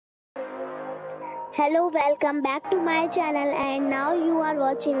Hello, welcome back to my channel, and now you are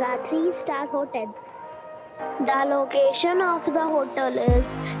watching a 3-star hotel. The location of the hotel is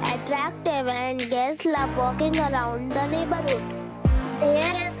attractive and guests love walking around the neighborhood.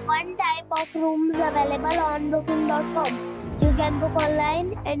 There is one type of rooms available on booking.com. You can book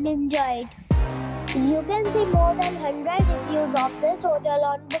online and enjoy it. You can see more than 100 reviews of this hotel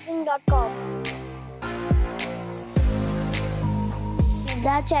on booking.com.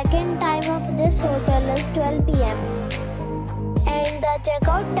 The check-in time of this hotel is 12 p.m. and the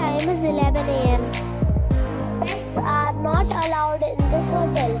check-out time is 11 a.m. Pets are not allowed in this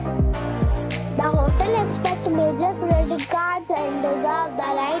hotel. The hotel accepts major credit cards and reserves the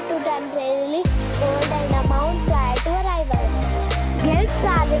right to temporarily hold an amount prior to arrival. Guests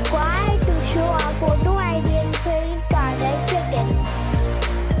are required to show a photo ID and credit card at check-in.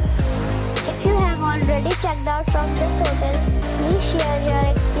 If you have already checked out from this hotel, please share your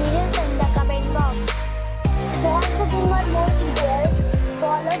experience in the comment box. For booking or more details,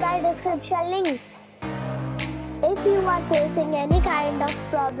 follow the description link. If you are facing any kind of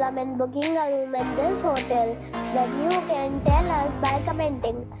problem in booking a room in this hotel, then you can tell us by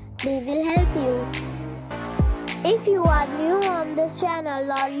commenting. We will help you. If you are new on this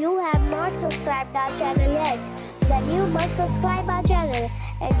channel or you have not subscribed our channel yet, then you must subscribe our channel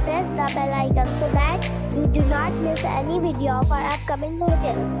and press the bell icon so that you do not miss any video of our upcoming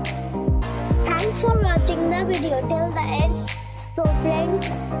hotel. Thanks for watching the video till the end. So friends,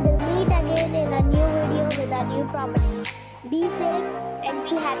 we'll meet again in a new video with a new property. Be safe and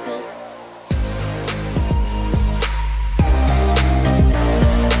be happy.